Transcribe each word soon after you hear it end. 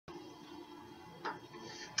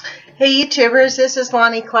Hey YouTubers, this is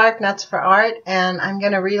Lonnie Clark, Nuts for Art, and I'm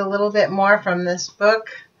going to read a little bit more from this book,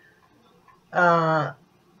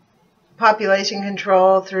 Population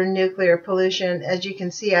Control Through Nuclear Pollution. As you can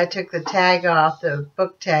see, I took the tag off, the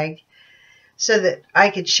book tag, so that I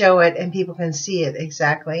could show it and people can see it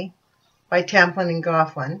exactly, by Tamplin and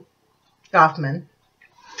Goffman.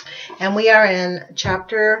 And we are in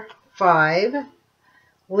Chapter 5,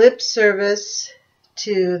 Lip Service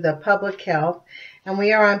to the Public Health. And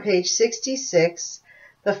we are on page 66,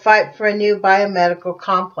 The Fight for a New Biomedical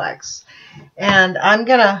Complex. And I'm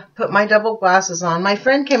going to put my double glasses on. My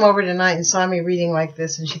friend came over tonight and saw me reading like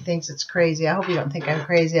this, and she thinks it's crazy. I hope you don't think I'm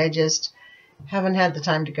crazy. I just haven't had the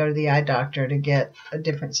time to go to the eye doctor to get a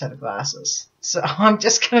different set of glasses. So I'm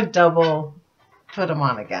just going to double put them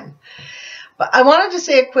on again. But I wanted to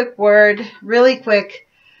say a quick word, really quick,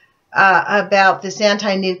 about this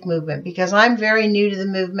anti-nuke movement, because I'm very new to the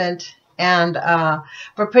movement. And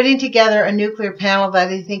we're putting together a nuclear panel that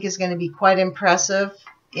I think is going to be quite impressive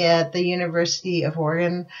at the University of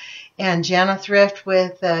Oregon. And Jana Thrift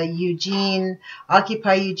with Eugene,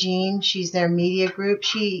 Occupy Eugene, she's their media group.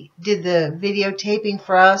 She did the videotaping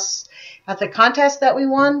for us at the contest that we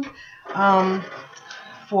won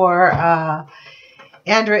for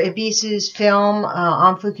Andra Ibisu's film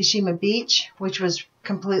on Fukushima Beach, which was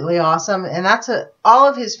completely awesome. And that's all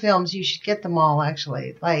of his films. You should get them all,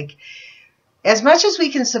 actually. Like, as much as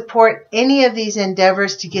we can support any of these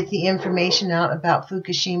endeavors to get the information out about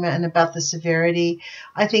Fukushima and about the severity,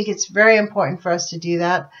 I think it's very important for us to do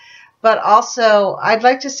that. But also, I'd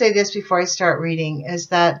like to say this before I start reading, is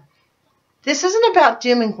that this isn't about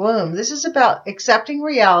doom and gloom. This is about accepting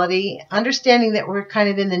reality, understanding that we're kind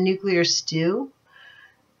of in the nuclear stew.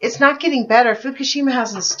 It's not getting better. Fukushima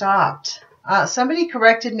hasn't stopped. Somebody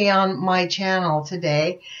corrected me on my channel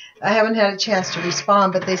today. I haven't had a chance to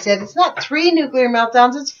respond, but they said it's not 3 nuclear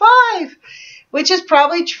meltdowns, it's 5, which is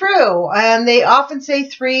probably true. And they often say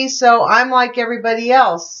 3, so I'm like everybody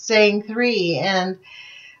else saying 3. And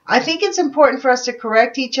I think it's important for us to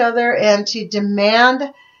correct each other and to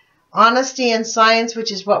demand honesty in science,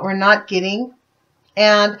 which is what we're not getting.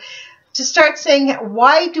 And to start saying,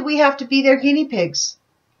 why do we have to be their guinea pigs?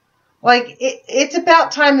 Like, it's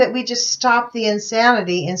about time that we just stop the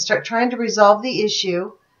insanity and start trying to resolve the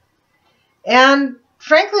issue. And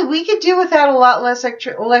frankly, we could do without a lot less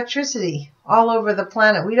electricity all over the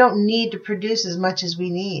planet. We don't need to produce as much as we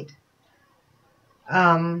need.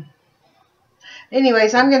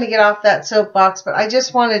 Anyways, I'm going to get off that soapbox, but I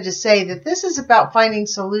just wanted to say that this is about finding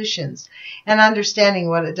solutions and understanding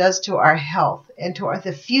what it does to our health and to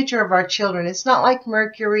the future of our children. It's not like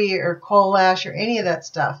mercury or coal ash or any of that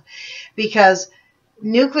stuff, because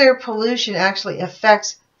nuclear pollution actually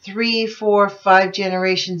affects 3, 4, 5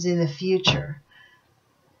 generations in the future.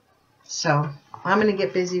 So I'm going to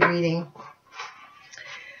get busy reading.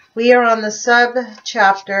 We are on the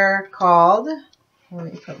sub-chapter called, let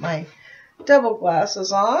me put my double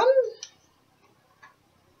glasses on.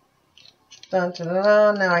 Dun, dun, dun,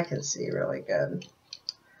 dun. Now I can see really good.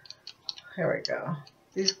 Here we go.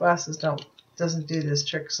 These glasses doesn't do this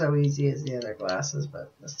trick so easy as the other glasses,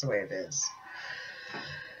 but that's the way it is.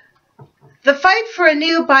 The fight for a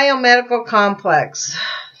new biomedical complex.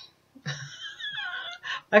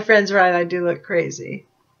 My friend's right, I do look crazy.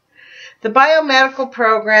 The biomedical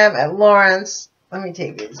program at Lawrence, let me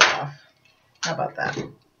take these off. How about that?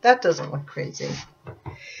 That doesn't look crazy.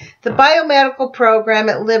 The biomedical program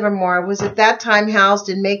at Livermore was at that time housed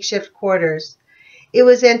in makeshift quarters. It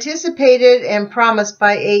was anticipated and promised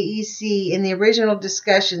by AEC in the original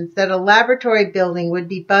discussions that a laboratory building would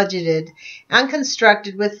be budgeted and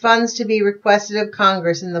constructed with funds to be requested of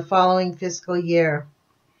Congress in the following fiscal year.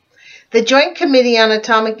 The Joint Committee on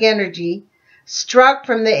Atomic Energy struck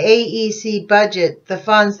from the AEC budget the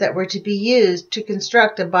funds that were to be used to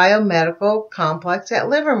construct a biomedical complex at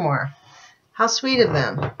Livermore. How sweet of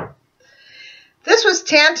them. This was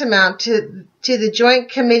tantamount to the Joint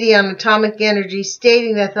Committee on Atomic Energy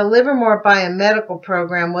stating that the Livermore biomedical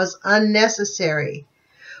program was unnecessary,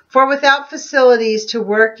 for without facilities to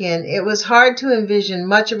work in, it was hard to envision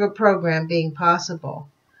much of a program being possible.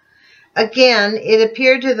 Again, it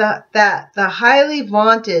appeared that the highly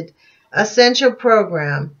vaunted essential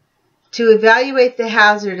program to evaluate the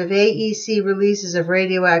hazard of AEC releases of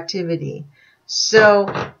radioactivity,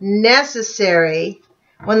 so necessary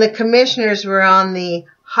when the commissioners were on the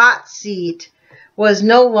hot seat, was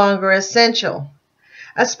no longer essential,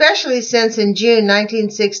 especially since in June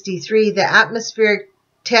 1963 the Atmospheric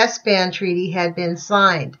Test Ban Treaty had been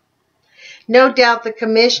signed. No doubt the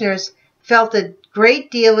commissioners felt a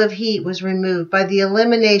great deal of heat was removed by the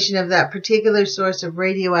elimination of that particular source of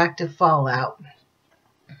radioactive fallout.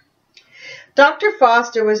 Dr.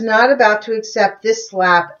 Foster was not about to accept this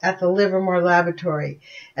slap at the Livermore Laboratory,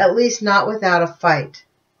 at least not without a fight.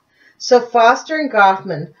 So Foster and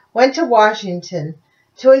Goffman went to Washington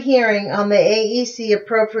to a hearing on the AEC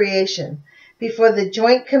appropriation before the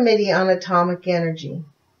Joint Committee on Atomic Energy.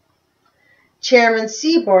 Chairman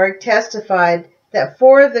Seaborg testified that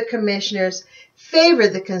 4 of the commissioners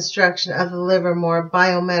favored the construction of the Livermore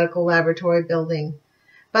Biomedical Laboratory building,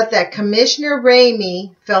 but that Commissioner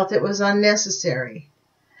Ramey felt it was unnecessary.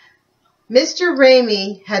 Mr.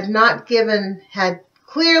 Ramey had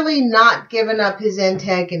clearly not given up his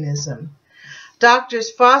antagonism.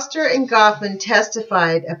 Doctors Foster and Goffman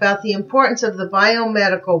testified about the importance of the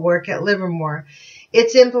biomedical work at Livermore,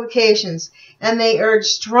 its implications, and they urged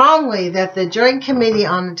strongly that the Joint Committee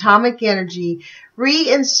on Atomic Energy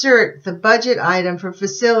reinsert the budget item for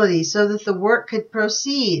facilities so that the work could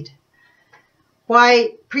proceed.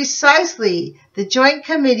 Why precisely the Joint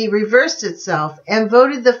Committee reversed itself and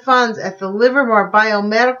voted the funds at the Livermore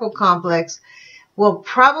Biomedical Complex will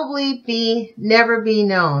probably never be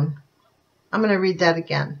known. I'm going to read that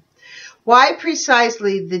again. Why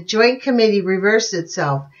precisely the Joint Committee reversed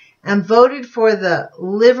itself and voted for the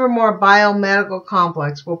Livermore Biomedical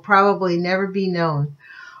Complex will probably never be known.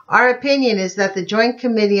 Our opinion is that the Joint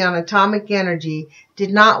Committee on Atomic Energy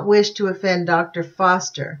did not wish to offend Dr.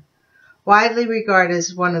 Foster, widely regarded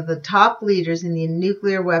as one of the top leaders in the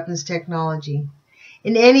nuclear weapons technology.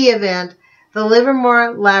 In any event, the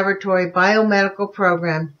Livermore Laboratory Biomedical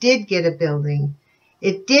Program did get a building.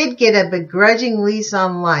 It did get a begrudging lease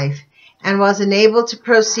on life and was unable to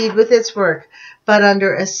proceed with its work, but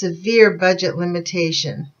under a severe budget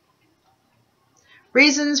limitation.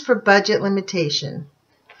 Reasons for budget limitation.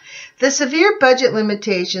 The severe budget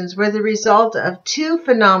limitations were the result of 2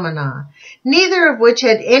 phenomena, neither of which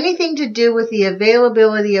had anything to do with the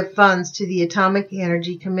availability of funds to the Atomic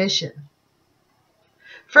Energy Commission.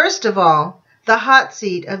 First of all, the hot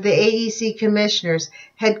seat of the AEC commissioners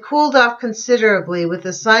had cooled off considerably with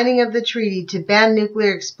the signing of the treaty to ban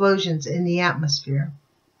nuclear explosions in the atmosphere.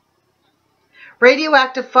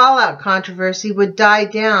 Radioactive fallout controversy would die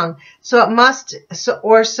down, so it must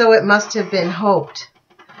have been hoped.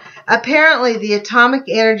 Apparently, the Atomic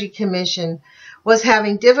Energy Commission was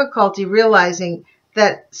having difficulty realizing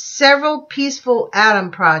that several peaceful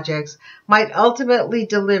atom projects might ultimately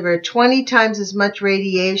deliver 20 times as much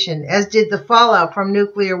radiation as did the fallout from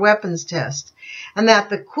nuclear weapons tests, and that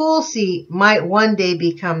the cool seat might one day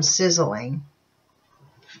become sizzling.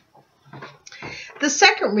 The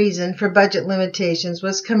second reason for budget limitations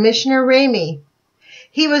was Commissioner Ramey.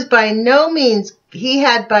 He had by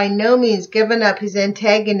no means given up his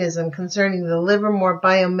antagonism concerning the Livermore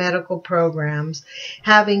biomedical programs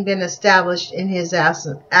having been established in his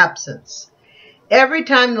absence. Every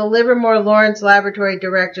time the Livermore Lawrence Laboratory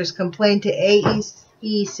directors complained to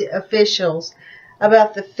AEC officials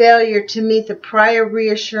about the failure to meet the prior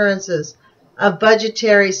reassurances of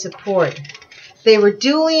budgetary support, they were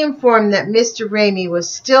duly informed that Mr. Ramey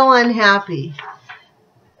was still unhappy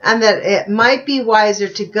and that it might be wiser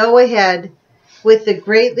to go ahead with the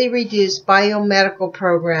greatly reduced biomedical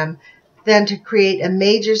program than to create a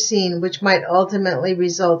major scene which might ultimately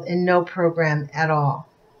result in no program at all.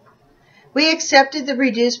 We accepted the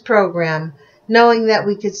reduced program, knowing that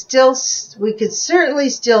we could certainly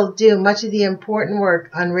still do much of the important work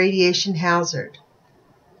on radiation hazard.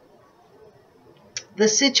 The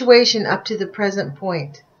situation up to the present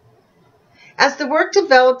point. As the work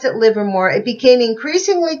developed at Livermore, it became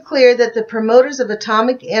increasingly clear that the promoters of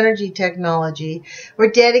atomic energy technology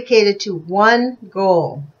were dedicated to one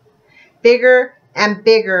goal: bigger and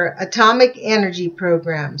bigger atomic energy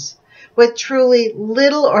programs, with truly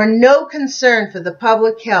little or no concern for the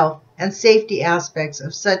public health and safety aspects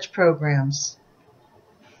of such programs.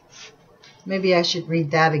 Maybe I should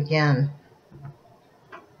read that again.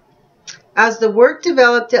 As the work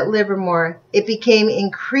developed at Livermore, it became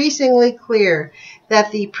increasingly clear that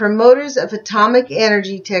the promoters of atomic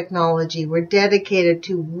energy technology were dedicated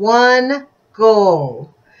to one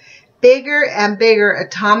goal: bigger and bigger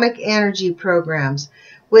atomic energy programs,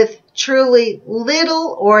 with truly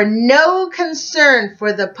little or no concern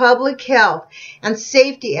for the public health and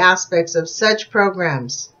safety aspects of such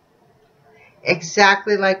programs.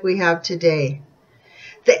 Exactly like we have today.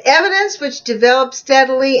 The evidence which developed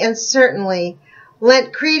steadily and certainly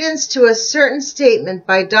lent credence to a certain statement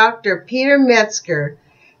by Dr. Peter Metzger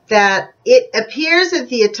that it appears that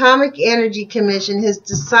the Atomic Energy Commission has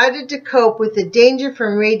decided to cope with the danger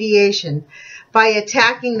from radiation by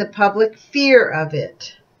attacking the public fear of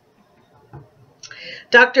it.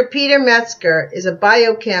 Dr. Peter Metzger is a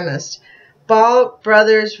biochemist, Ball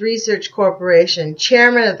Brothers Research Corporation,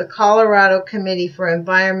 chairman of the Colorado Committee for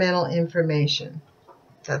Environmental Information.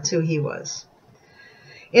 That's who he was.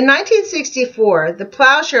 In 1964, the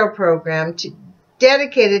Plowshare Program,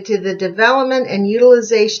 dedicated to the development and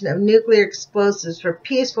utilization of nuclear explosives for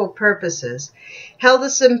peaceful purposes, held a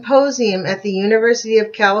symposium at the University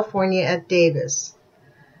of California at Davis.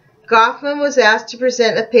 Goffman was asked to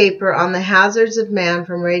present a paper on the hazards of man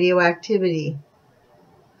from radioactivity.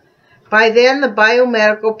 By then, the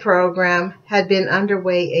biomedical program had been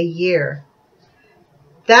underway a year.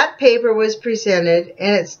 That paper was presented,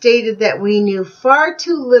 and it stated that we knew far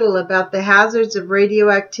too little about the hazards of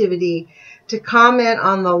radioactivity to comment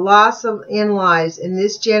on the loss in lives in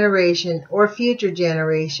this generation or future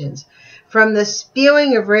generations from the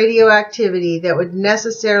spewing of radioactivity that would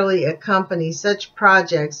necessarily accompany such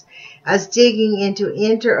projects as digging into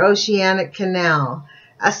interoceanic canal,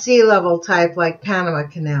 a sea level type like Panama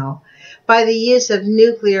Canal, by the use of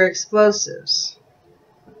nuclear explosives.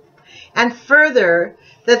 And further,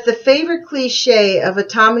 that the favorite cliche of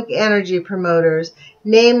atomic energy promoters,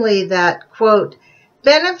 namely that, quote,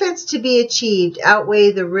 benefits to be achieved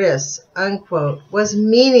outweigh the risks, unquote, was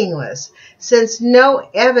meaningless, since no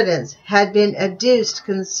evidence had been adduced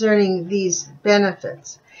concerning these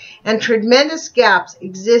benefits, and tremendous gaps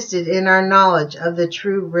existed in our knowledge of the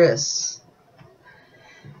true risks.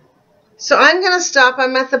 So I'm going to stop.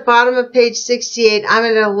 I'm at the bottom of page 68. I'm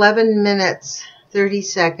at 11 minutes, 30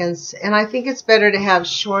 seconds, and I think it's better to have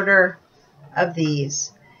shorter of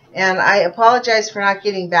these. And I apologize for not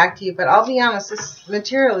getting back to you, but I'll be honest, this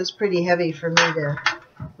material is pretty heavy for me to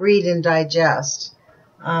read and digest.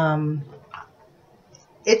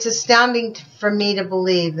 It's astounding for me to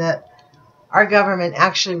believe that our government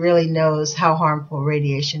actually really knows how harmful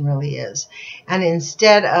radiation really is. And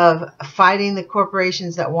instead of fighting the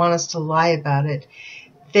corporations that want us to lie about it,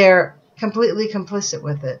 they're completely complicit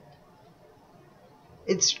with it.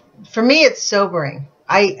 For me, it's sobering.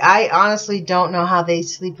 I honestly don't know how they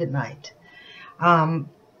sleep at night. And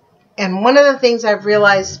one of the things I've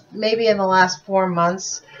realized maybe in the last 4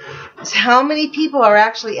 months is how many people are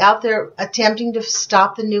actually out there attempting to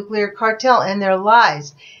stop the nuclear cartel and their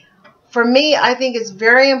lies. For me, I think it's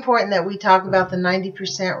very important that we talk about the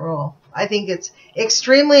 90% rule. I think it's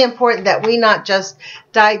extremely important that we not just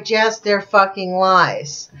digest their fucking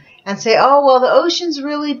lies and say, oh, well, the ocean's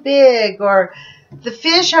really big, or the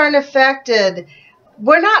fish aren't affected.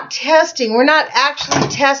 We're not testing. We're not actually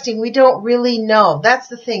testing. We don't really know. That's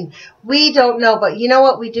the thing. We don't know, but you know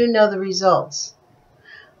what? We do know the results.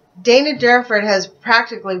 Dana Durnford has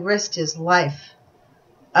practically risked his life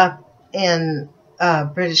up in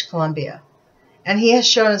British Columbia. And he has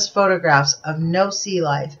shown us photographs of no sea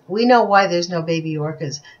life. We know why there's no baby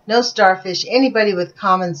orcas, no starfish. Anybody with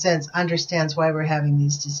common sense understands why we're having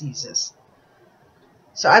these diseases.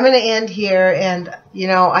 So I'm going to end here, and, you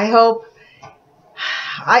know, I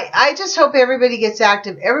just hope everybody gets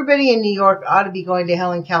active. Everybody in New York ought to be going to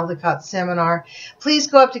Helen Caldicott's seminar. Please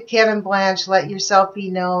go up to Kevin Blanch, let yourself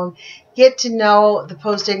be known, get to know the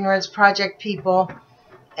Post-Ignorance Project people,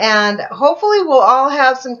 and hopefully we'll all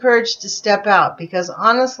have some courage to step out, because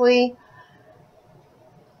honestly,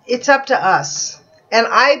 it's up to us. And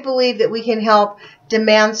I believe that we can help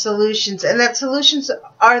demand solutions, and that solutions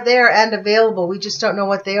are there and available. We just don't know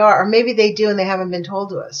what they are, or maybe they do and they haven't been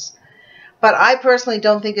told to us. But I personally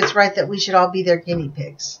don't think it's right that we should all be their guinea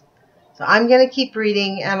pigs. So I'm going to keep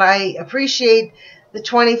reading, and I appreciate the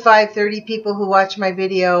 25, 30 people who watch my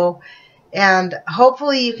video. And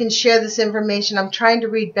hopefully you can share this information. I'm trying to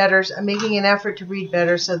read better. I'm making an effort to read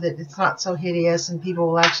better so that it's not so hideous and people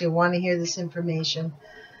will actually want to hear this information.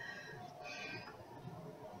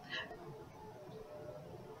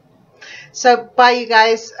 So, bye, you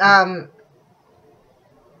guys.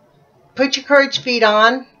 Put your courage feet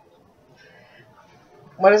on.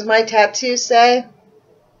 What does my tattoo say?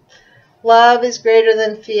 Love is greater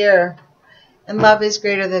than fear. And love is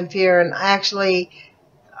greater than fear. And actually,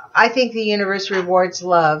 I think the universe rewards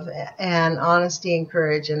love and honesty and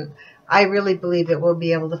courage. And I really believe that we'll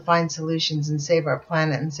be able to find solutions and save our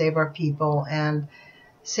planet and save our people and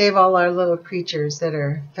save all our little creatures that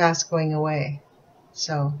are fast going away.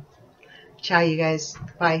 So, ciao, you guys.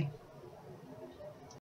 Bye.